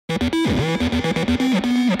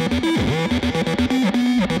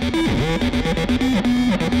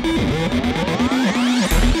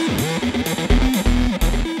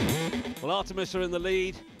Artemis are in the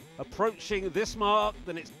lead, approaching this mark,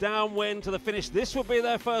 then it's downwind to the finish. This will be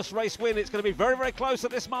their first race win. It's going to be very, very close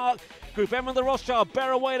at this mark. Groupe Edmond de Rothschild,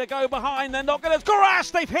 better way to go behind. They're not going to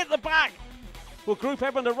crash. They've hit the back. Well, Groupe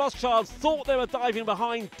Edmond de Rothschild thought they were diving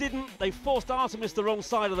behind, didn't. They forced Artemis the wrong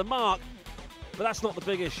side of the mark, but that's not the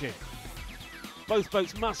big issue. Both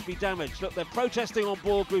boats must be damaged. Look, they're protesting on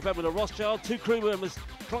board Groupe Edmond de Rothschild. 2 crew members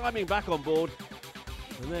climbing back on board,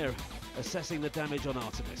 and they're assessing the damage on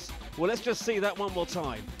Artemis. Well, let's just see that one more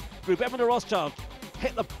time. Groupe Edmond de Rothschild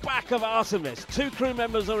hit the back of Artemis. 2 crew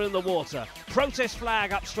members are in the water. Protest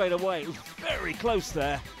flag up straight away. It was very close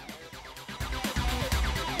there.